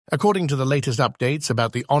According to the latest updates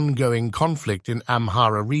about the ongoing conflict in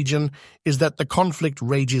Amhara region, is that the conflict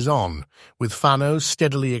rages on, with Fano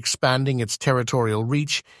steadily expanding its territorial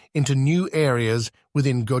reach into new areas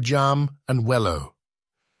within Gojam and Wello.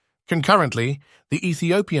 Concurrently, the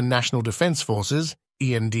Ethiopian National Defense Forces,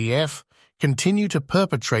 ENDF, continue to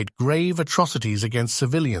perpetrate grave atrocities against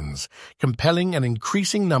civilians, compelling an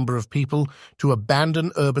increasing number of people to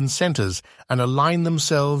abandon urban centers and align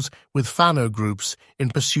themselves with Fano groups in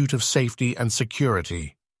pursuit of safety and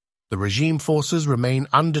security. The regime forces remain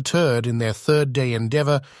undeterred in their third-day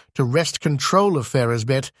endeavor to wrest control of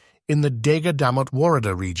Feresbet in the Dega Damot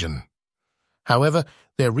Woreda region. However,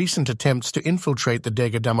 their recent attempts to infiltrate the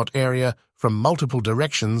Dega Damot area from multiple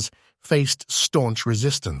directions faced staunch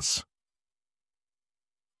resistance.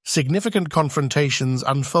 Significant confrontations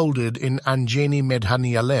unfolded in Anjeni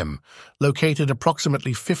Medhanialem, located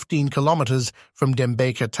approximately 15 kilometers from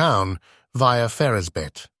Dembeka town, via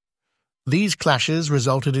Feresbet. These clashes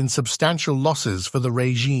resulted in substantial losses for the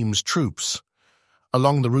regime's troops.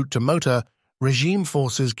 Along the route to Mota, regime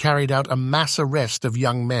forces carried out a mass arrest of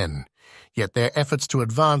young men, yet their efforts to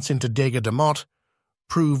advance into Dega Damot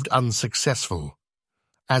proved unsuccessful.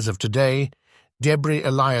 As of today, Debre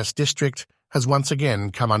Elias district has once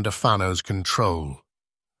again come under Fano's control.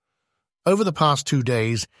 Over the past 2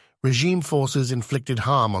 days, regime forces inflicted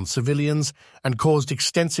harm on civilians and caused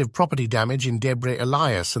extensive property damage in Debre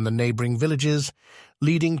Elias and the neighboring villages,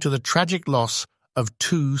 leading to the tragic loss of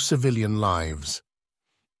 2 civilian lives.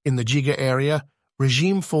 In the Jiga area,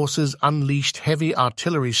 regime forces unleashed heavy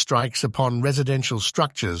artillery strikes upon residential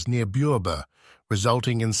structures near Burba,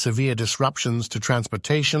 resulting in severe disruptions to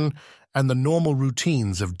transportation and the normal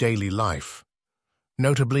routines of daily life.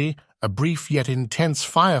 Notably, a brief yet intense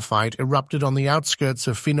firefight erupted on the outskirts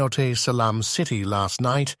of Finote Salam city last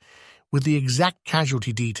night, with the exact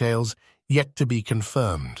casualty details yet to be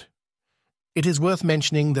confirmed. It is worth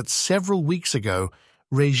mentioning that several weeks ago,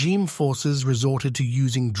 regime forces resorted to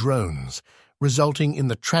using drones, resulting in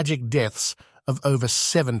the tragic deaths of over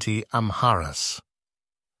 70 Amharas.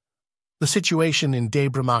 The situation in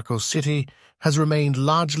Debre city has remained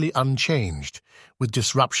largely unchanged, with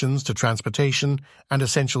disruptions to transportation and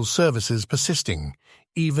essential services persisting,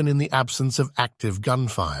 even in the absence of active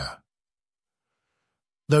gunfire.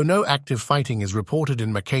 Though no active fighting is reported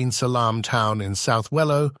in Makain Salam town in South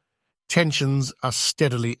Wello, tensions are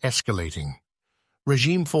steadily escalating.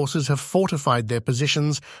 Regime forces have fortified their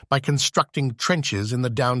positions by constructing trenches in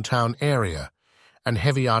the downtown area, and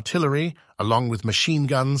heavy artillery, along with machine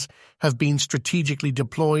guns, have been strategically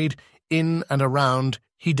deployed in and around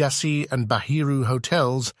Hidasi and Bahiru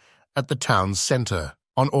hotels at the town's center.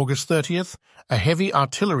 On August 30th, a heavy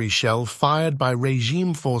artillery shell fired by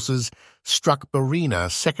regime forces struck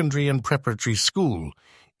Barina Secondary and Preparatory School,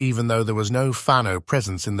 even though there was no Fano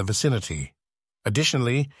presence in the vicinity.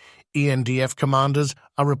 Additionally, ENDF commanders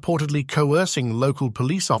are reportedly coercing local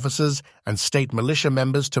police officers and state militia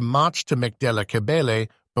members to march to Mekdela Kebele,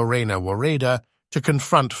 Borena Woreda, to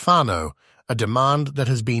confront Fano, a demand that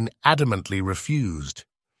has been adamantly refused.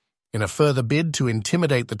 In a further bid to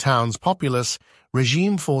intimidate the town's populace,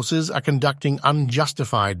 regime forces are conducting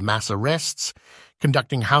unjustified mass arrests,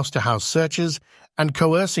 conducting house-to-house searches, and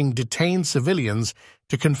coercing detained civilians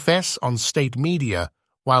to confess on state media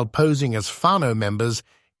while posing as Fano members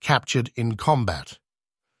captured in combat.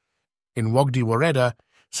 In Wogdi Woreda,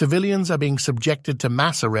 civilians are being subjected to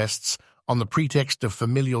mass arrests on the pretext of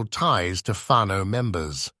familial ties to Fano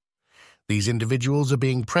members. These individuals are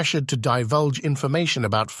being pressured to divulge information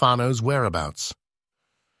about Fano's whereabouts.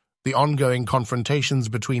 The ongoing confrontations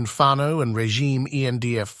between Fano and regime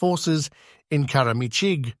ENDF forces in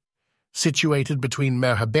Karamichig, situated between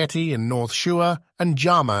Merhabeti in North Shua and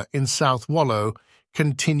Jama in South Wollo,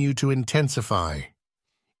 continue to intensify.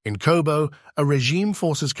 In Kobo, a regime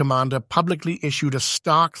forces commander publicly issued a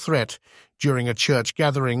stark threat during a church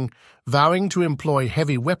gathering, vowing to employ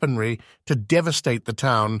heavy weaponry to devastate the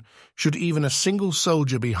town should even a single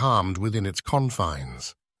soldier be harmed within its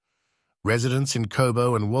confines. Residents in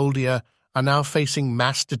Kobo and Woldia are now facing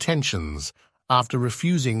mass detentions after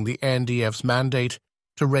refusing the ANDF's mandate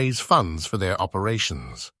to raise funds for their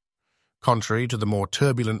operations. Contrary to the more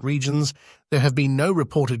turbulent regions, there have been no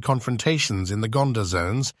reported confrontations in the Gondar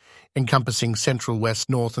zones, encompassing Central, West,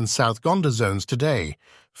 North and South Gondar zones today.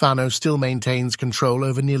 Fano still maintains control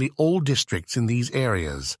over nearly all districts in these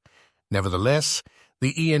areas. Nevertheless,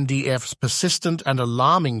 the ENDF's persistent and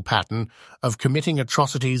alarming pattern of committing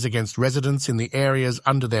atrocities against residents in the areas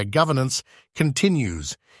under their governance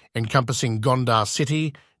continues, encompassing Gondar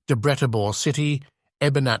City, Debretabor City,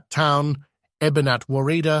 Ebenat Town, Ebenat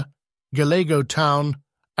Woreda, Galego Town,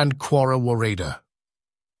 and Quora Woreda.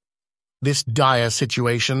 This dire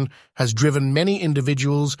situation has driven many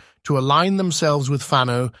individuals to align themselves with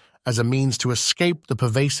Fano as a means to escape the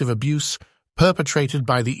pervasive abuse perpetrated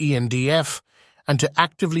by the ENDF and to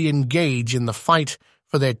actively engage in the fight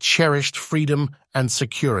for their cherished freedom and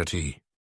security.